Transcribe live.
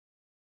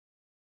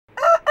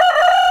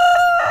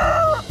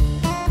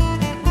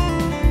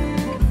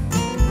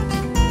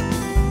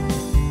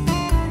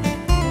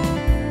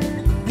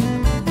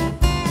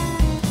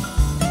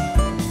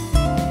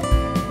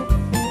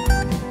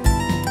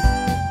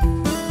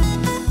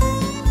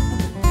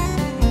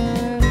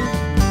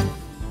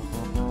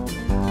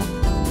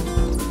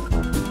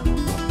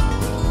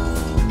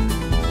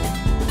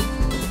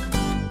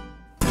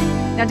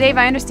Now, Dave,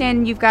 I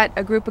understand you've got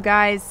a group of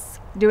guys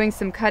doing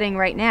some cutting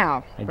right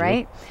now,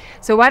 right?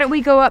 So why don't we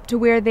go up to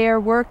where they're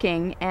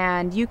working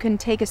and you can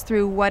take us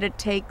through what it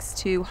takes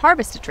to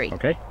harvest a tree.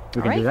 Okay,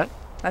 we can do that.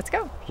 Let's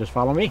go. Just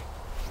follow me.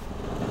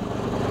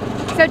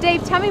 So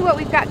Dave, tell me what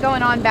we've got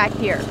going on back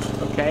here.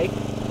 Okay,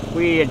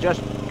 we had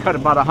just cut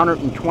about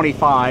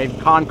 125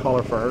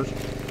 concolor firs,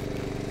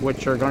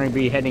 which are going to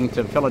be heading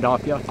to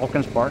Philadelphia,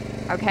 Elkins Park.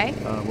 Okay.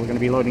 We're going to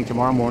be loading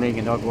tomorrow morning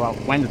and they'll go out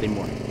Wednesday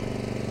morning.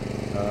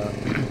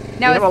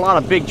 Now we have a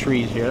lot of big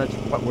trees here. That's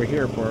what we're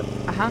here for.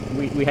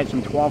 We had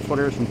some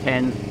 12-footers, some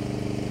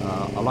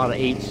 10s, a lot of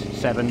 8s,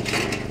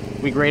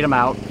 7s. We grade them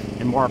out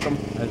and mark them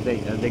as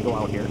they go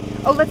out here.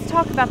 Oh, let's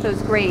talk about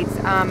those grades.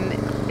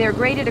 They're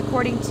graded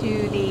according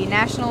to the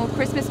National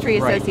Christmas Tree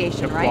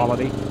Association, right?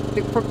 Quality.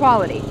 For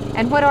quality.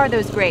 And what are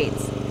those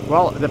grades?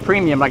 Well, the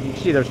premium, like you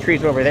can see those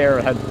trees over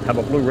there have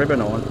a blue ribbon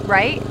on.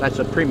 Right. That's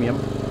a premium.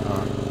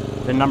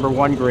 The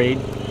 #1 grade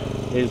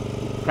is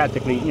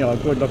practically, you know, a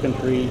good looking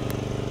tree.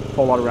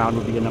 Pull all around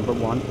would be a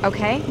 #1.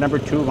 Okay.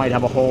 #2 might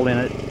have a hole in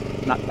it,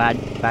 not bad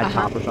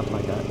top or something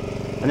like that.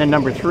 And then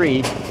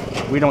 #3,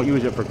 we don't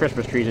use it for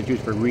Christmas trees, it's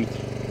used for wreaths,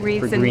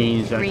 for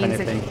greens, that kind of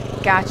thing.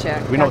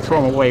 Gotcha. We don't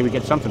throw them away, we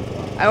get something for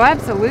them. Oh,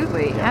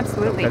 absolutely,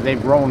 absolutely. Because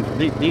they've grown,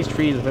 these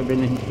trees have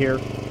been in here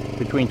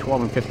between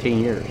 12 and 15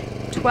 years.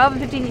 12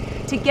 and 15,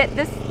 to get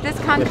this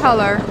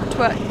concolor,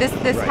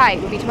 this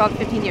height would be 12 to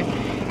 15 years.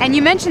 And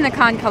you mentioned the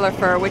concolor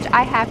fir, which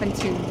I happen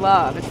to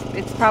love.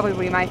 It's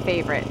probably my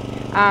favorite.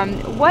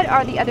 What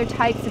are the other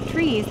types of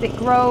trees that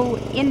grow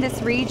in this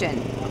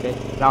region? Okay,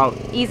 now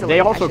easily, they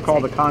also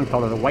call the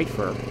concolor the white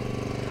fir.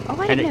 Oh, I didn't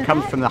know and it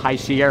comes that. from the high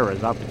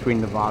Sierras out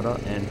between Nevada,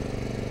 and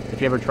if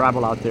you ever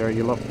travel out there,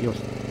 you'll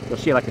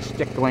see like a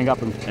stick going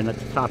up, and at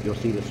the top you'll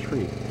see this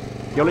tree.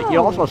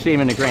 You'll also see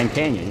them in the Grand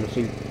Canyon. You'll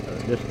see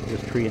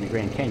this tree in the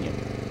Grand Canyon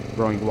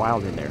growing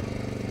wild in there.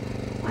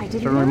 I didn't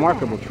It's a know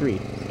remarkable that. tree.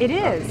 It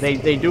is.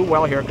 They do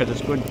well here because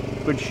it's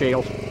good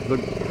shale,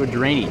 good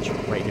drainage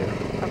right here.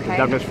 Okay. The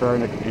Douglas fir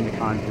and the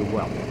con do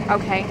well.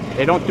 Okay.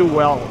 They don't do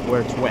well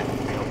where it's wet.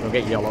 They'll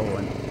get yellow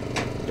and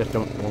just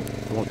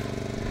won't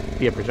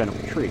be a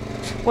presentable tree.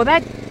 Well,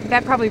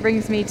 that probably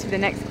brings me to the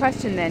next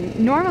question then.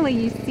 Normally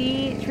you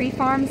see tree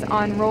farms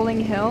on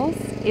rolling hills.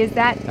 Is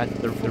that... That's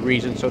the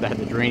reason, so they have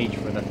the drainage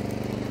for the...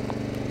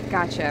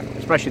 Gotcha.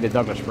 Especially the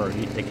Douglas fir.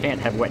 They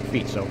can't have wet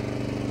feet, so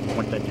you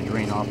want that to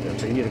drain off there.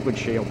 So you need a good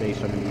shale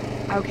base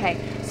underneath. Okay.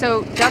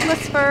 So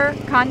Douglas fir,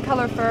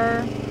 concolor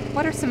fir.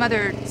 What are some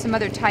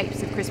other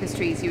types of Christmas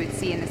trees you would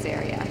see in this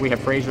area? We have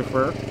Fraser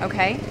fir.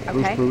 Okay.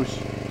 Okay. Spruce.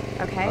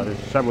 Okay. There's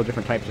several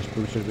different types of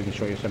spruces. We can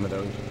show you some of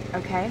those.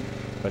 Okay.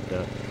 But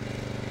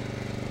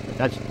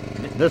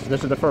this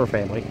is the fir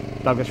family: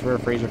 Douglas fir,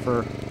 Fraser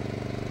fir,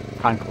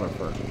 concolor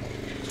fir.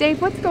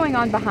 Dave, what's going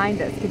on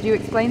behind us? Could you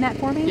explain that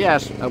for me?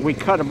 Yes, we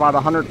cut about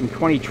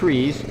 120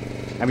 trees,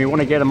 and we want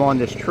to get them on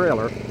this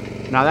trailer.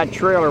 Now that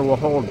trailer will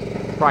hold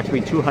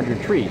approximately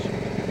 200 trees.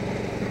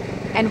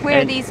 And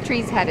where are these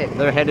trees headed?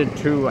 They're headed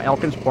to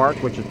Elkins Park,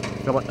 which is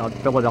a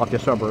Philadelphia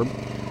suburb.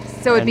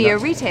 So it'd be a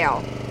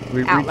retail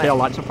outlet. Retail,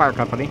 lots of fire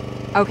company.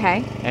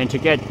 Okay. And to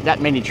get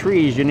that many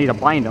trees, you need to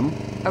bind them.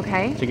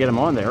 Okay. To get them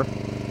on there.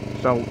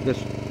 So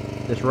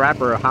this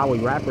wrapper, a Howie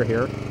wrapper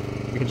here,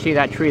 you can see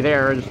that tree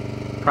there is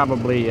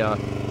probably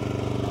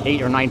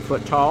 8 or 9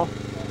 foot tall,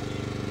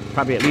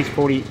 probably at least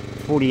 40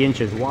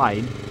 inches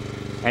wide,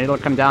 and it'll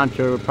come down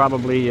to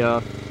probably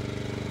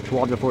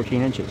 12 to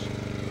 14 inches.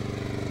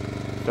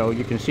 So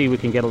you can see we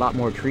can get a lot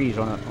more trees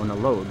on a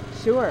load.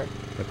 Sure.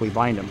 If we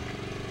bind them.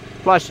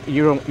 Plus,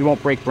 you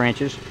won't break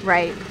branches.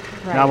 Right.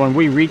 Right. Now, when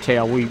we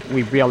retail, we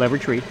bale every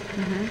tree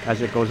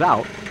as it goes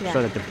out,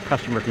 so that the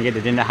customer can get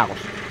it in the house,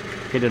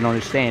 get it on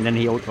his stand, and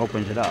he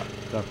opens it up.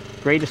 So,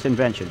 greatest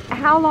invention.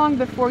 How long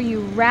before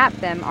you wrap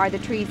them are the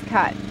trees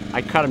cut?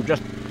 I cut them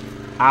just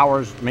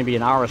hours, maybe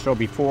an hour or so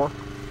before,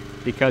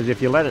 because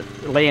if you let it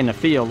lay in the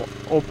field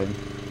open,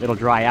 it'll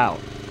dry out.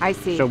 I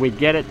see. So we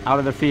get it out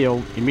of the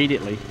field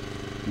immediately,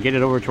 get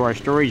it over to our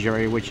storage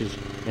area, which is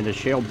in the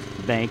shale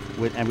bank,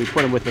 and we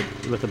put them with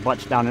the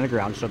butts down in the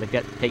ground so they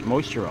take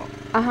moisture off.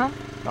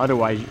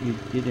 Otherwise,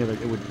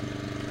 it would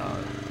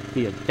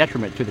be a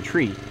detriment to the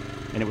tree,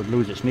 and it would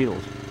lose its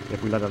needles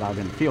if we let it out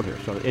in the field here.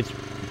 So it's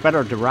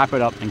better to wrap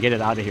it up and get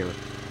it out of here.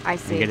 I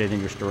see. And get it in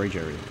your storage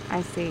area.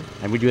 I see.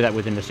 And we do that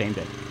within the same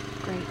day.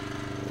 Great.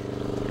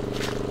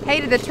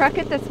 Hey, did the truck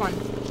hit this one?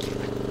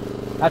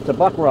 That's a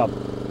buck rub.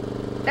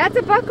 That's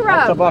a buck rub.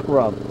 That's a buck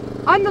rub.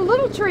 On the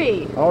little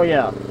tree. Oh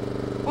yeah.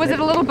 Was it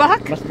a little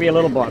buck? Must be a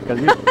little buck, because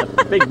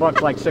a big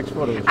buck's like 6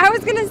 footers. I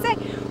was gonna say,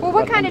 well,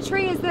 what kind of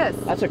tree is this?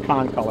 That's a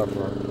concolor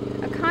fir.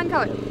 A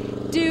concolor.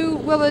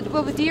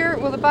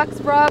 Will the bucks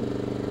rub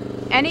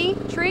any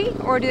tree,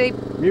 or do they?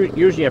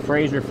 Usually a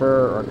Fraser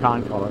fir or a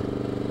concolor.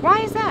 Why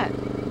is that?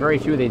 Very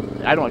few.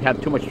 I don't have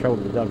too much trouble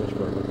with the Douglas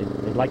fir, but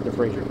they like the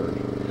Fraser fir.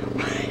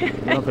 I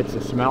don't know if it's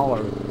the smell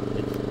or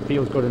it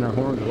feels good in their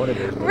horns or what it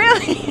is.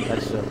 Really?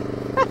 That's.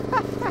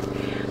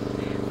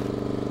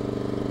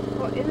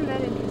 Well, isn't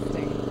that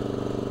interesting?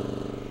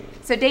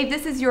 So, Dave,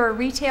 this is your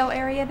retail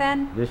area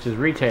then? This is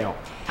retail.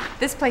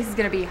 This place is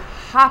going to be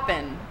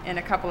hopping in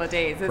a couple of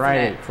days, isn't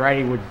it?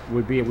 Friday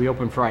would be, we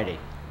open Friday.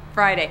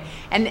 Friday.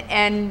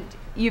 And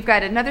you've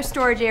got another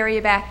storage area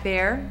back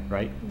there.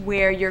 Right.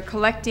 Where you're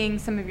collecting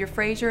some of your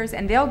Frasers,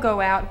 and they'll go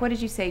out, what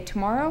did you say,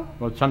 tomorrow?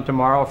 Well, some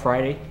tomorrow,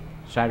 Friday,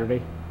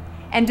 Saturday.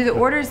 And do the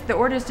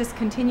orders just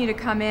continue to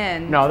come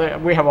in? No,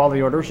 we have all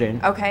the orders in.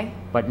 Okay.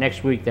 But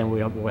next week, then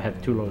we'll have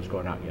 2 loads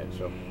going out yet,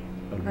 so.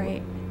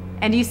 Right.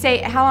 And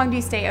how long do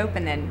you stay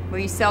open then? Will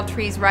you sell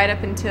trees right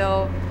up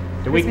until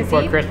the week Christmas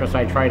before Eve? Christmas,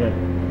 I try to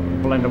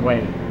blend away,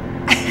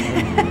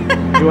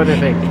 do other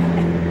things.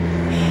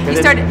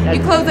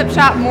 You close up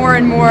shop more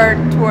and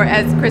more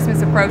as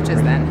Christmas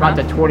approaches then, About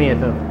the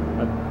 20th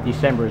of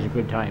December is a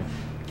good time.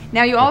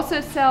 Now you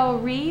also sell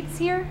wreaths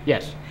here?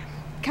 Yes.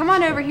 Come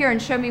on over here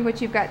and show me what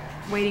you've got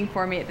waiting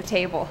for me at the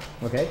table.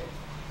 Okay.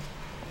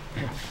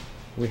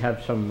 We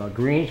have some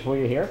greens for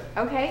you here.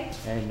 Okay.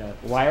 And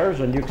wires,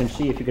 and you can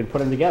see if you can put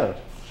them together.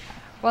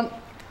 Well,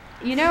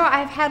 you know,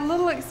 I've had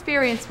little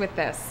experience with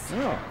this.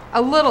 Oh.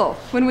 A little.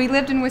 When we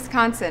lived in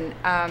Wisconsin,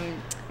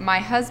 my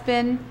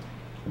husband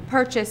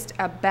purchased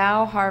a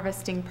bough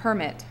harvesting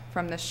permit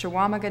from the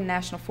Chequamegon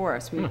National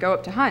Forest. We would go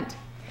up to hunt.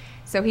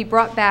 So he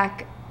brought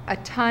back a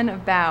ton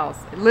of boughs,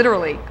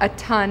 literally a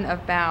ton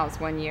of boughs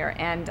one year,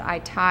 and I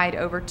tied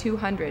over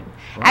 200. Wow.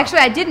 Actually,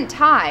 I didn't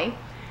tie.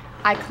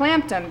 I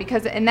clamped them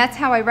and that's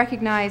how I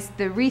recognized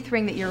the wreath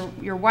ring that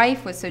your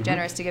wife was so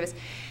generous to give us.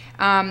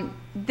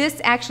 This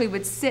actually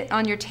would sit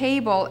on your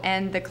table,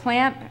 and the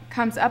clamp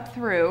comes up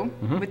through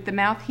with the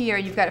mouth here.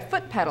 You've got a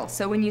foot pedal,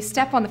 so when you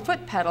step on the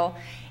foot pedal,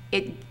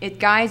 it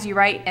guides you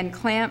right and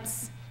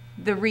clamps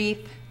the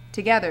wreath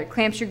together. It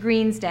clamps your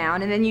greens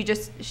down, and then you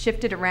just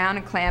shift it around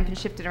and clamp and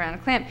shift it around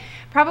and clamp.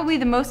 Probably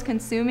the most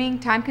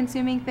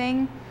time-consuming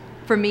thing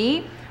for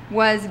me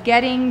was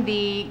getting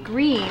the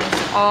greens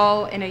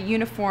all in a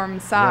uniform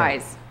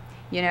size,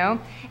 you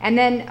know? And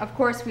then, of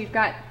course, we've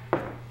got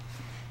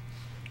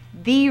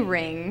the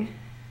ring,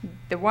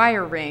 the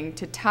wire ring,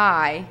 to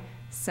tie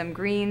some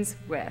greens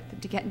with.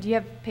 Do you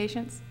have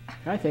patience?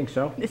 I think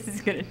so. This is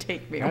going to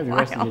take me a while. The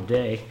rest of the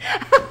day.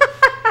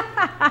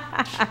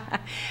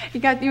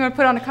 You want to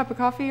put on a cup of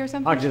coffee or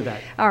something? I'll do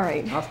that. All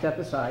right. I'll step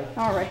aside.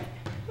 All right.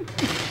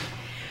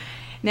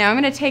 Now I'm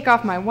going to take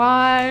off my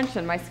watch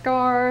and my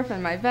scarf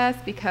and my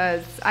vest,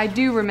 because I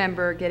do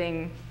remember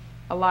getting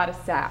a lot of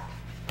sap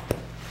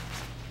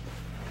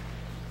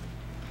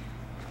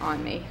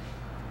on me.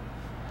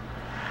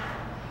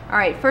 All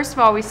right, first of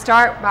all, we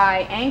start by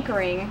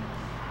anchoring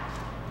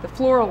the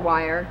floral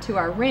wire to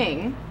our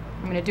ring.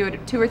 I'm going to do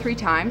it 2 or 3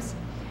 times.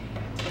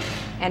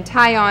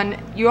 And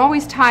you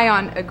always tie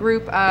on a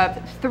group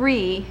of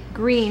 3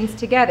 greens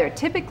together.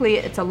 Typically,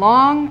 it's a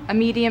long, a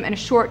medium, and a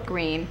short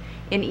green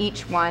in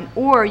each one,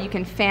 or you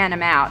can fan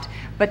them out.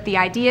 But the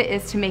idea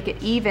is to make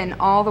it even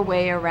all the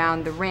way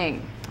around the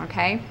ring,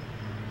 okay?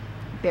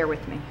 Bear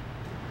with me.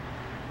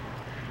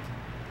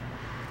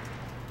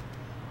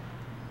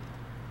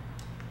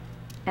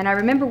 And I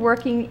remember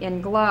working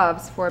in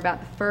gloves for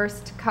about the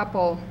first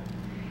couple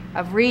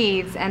of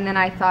wreaths, and then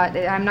I thought,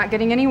 I'm not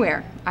getting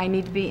anywhere. You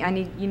need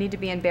to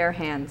be in bare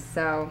hands.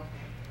 So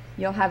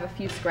you'll have a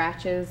few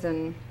scratches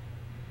and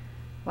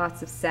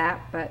lots of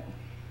sap, but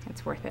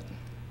it's worth it.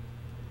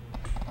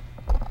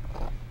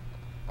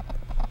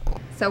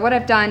 So what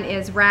I've done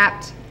is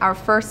wrapped our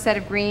first set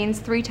of greens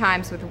 3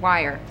 times with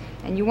wire,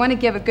 and you want to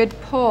give a good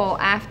pull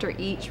after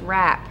each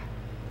wrap,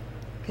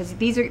 because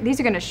these are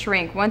going to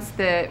shrink once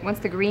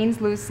the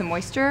greens lose some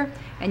moisture,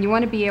 and you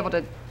want to be able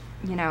to,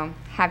 you know,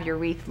 have your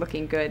wreath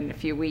looking good in a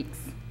few weeks.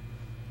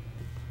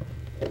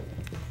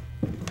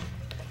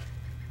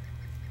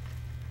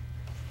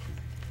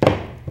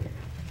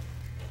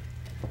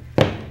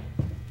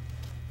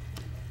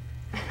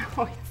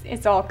 Oh,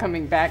 it's all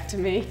coming back to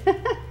me.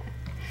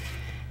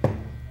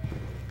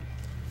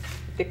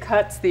 The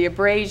cuts, the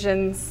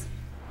abrasions,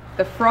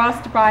 the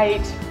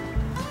frostbite.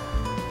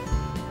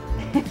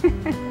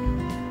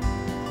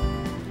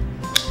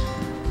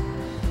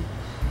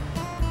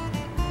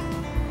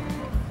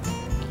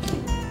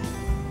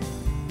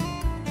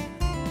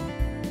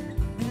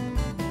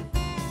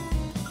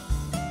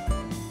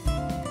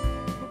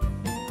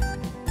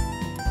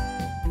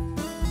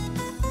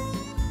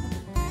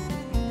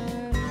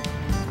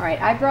 All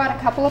right, I brought a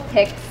couple of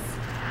picks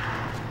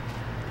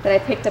that I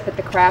picked up at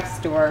the craft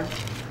store.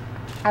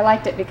 I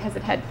liked it because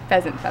it had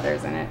pheasant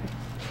feathers in it.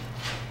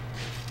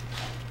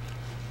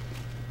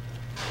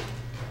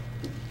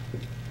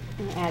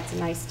 And it adds a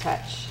nice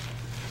touch.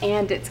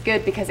 And it's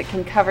good because it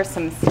can cover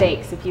some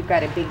mistakes if you've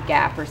got a big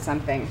gap or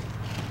something.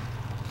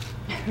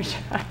 Which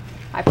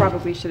I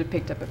probably should have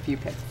picked up a few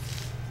picks.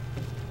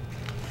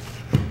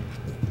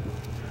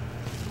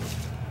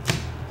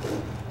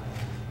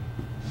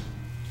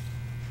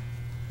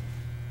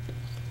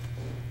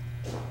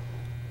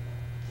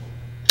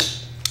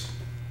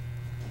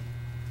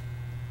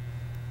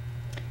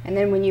 And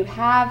then when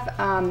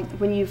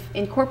you've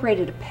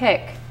incorporated a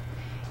pick,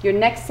 your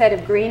next set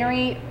of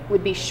greenery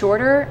would be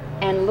shorter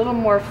and a little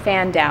more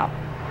fanned out,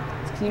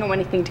 because you don't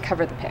want anything to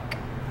cover the pick.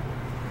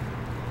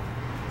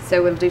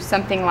 So we'll do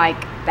something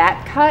like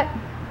that cut,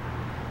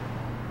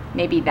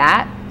 maybe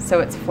that, so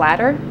it's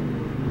flatter.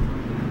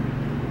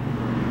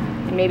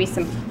 And maybe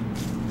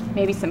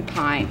some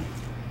pine.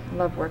 I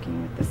love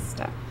working with this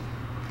stuff.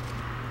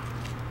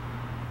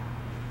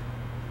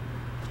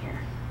 Here,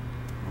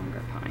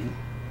 longer pine.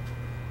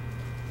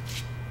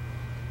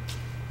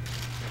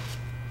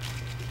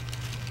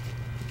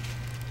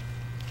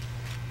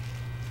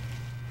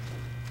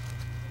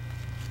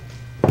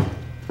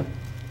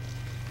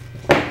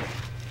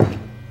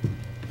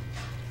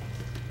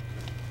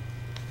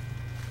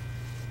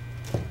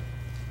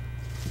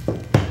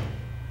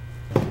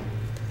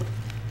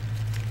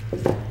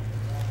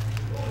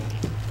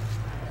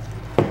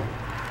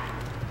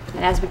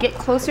 And as we get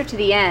closer to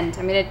the end,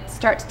 I'm going to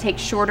start to take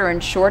shorter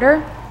and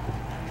shorter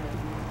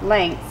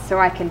lengths so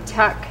I can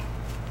tuck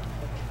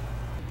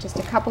just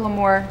a couple of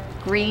more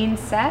green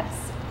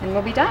sets and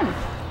we'll be done.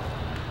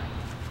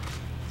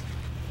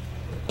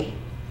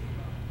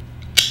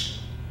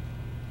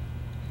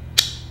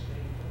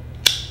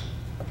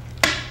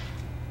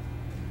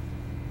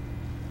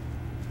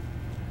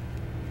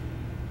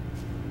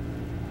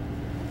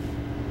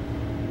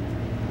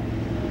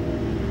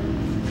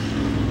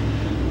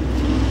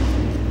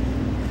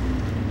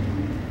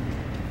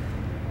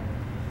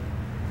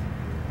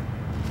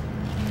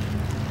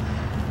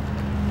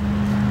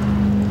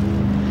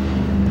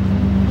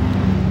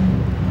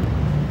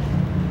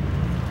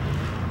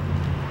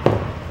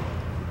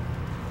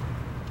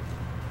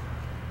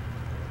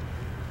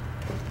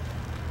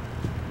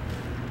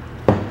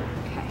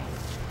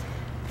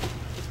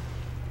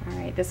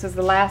 This was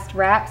the last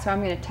wrap, so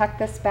I'm going to tuck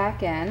this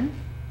back in.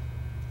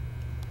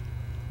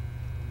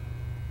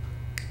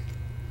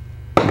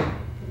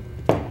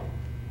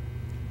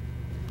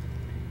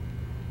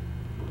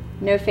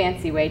 No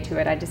fancy way to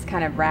it, I just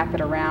kind of wrap it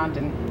around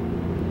and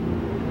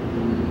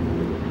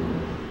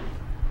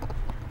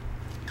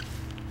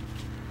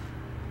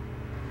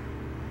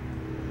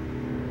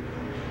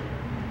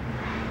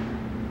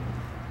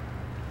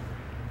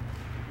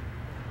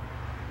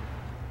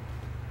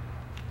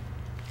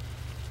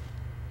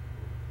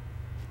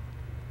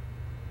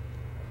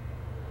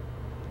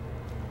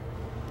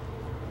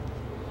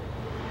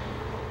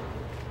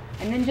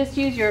then just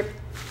use your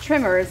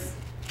trimmers,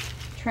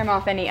 trim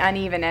off any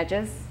uneven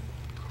edges,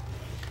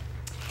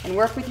 and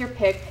work with your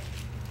pick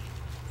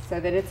so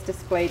that it's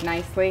displayed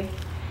nicely.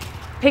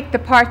 Pick the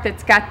part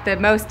that's got the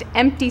most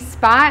empty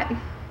spot.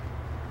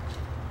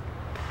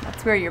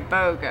 That's where your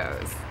bow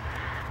goes.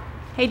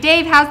 Hey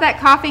Dave, how's that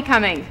coffee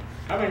coming?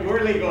 Coming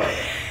really good.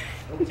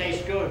 It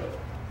tastes good.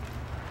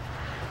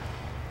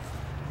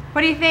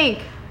 What do you think?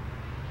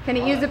 Can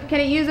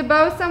it use a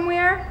bow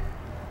somewhere?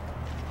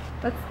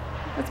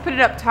 Let's put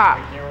it up top.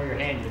 Right there where your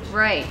hand is.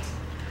 Right.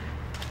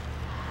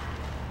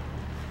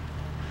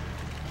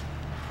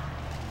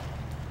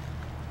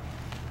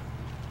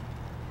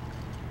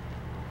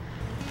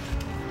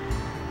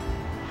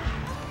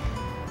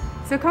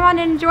 So come on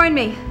in and join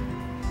me.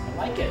 I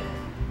like it.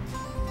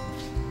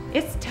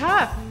 It's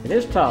tough. It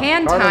is tough.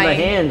 Hand hard on the tying.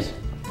 hands.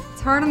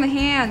 It's hard on the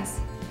hands.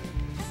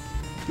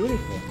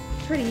 Beautiful.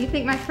 Pretty. You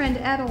think my friend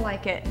Ed will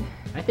like it?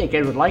 I think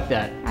Ed would like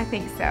that. I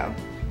think so.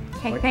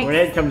 Hey, When thanks.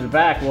 Ed comes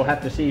back, we'll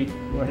have to see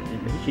what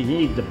she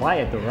needs to buy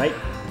it though, right?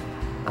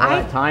 All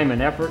that time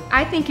and effort.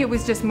 I think it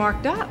was just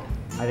marked up.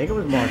 I think it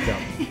was marked up.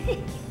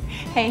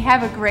 Hey,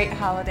 have a great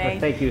holiday.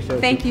 Well, thank you so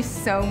much. Thank you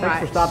so much. Thanks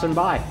for stopping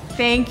by.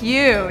 Thank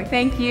you.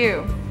 Thank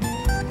you.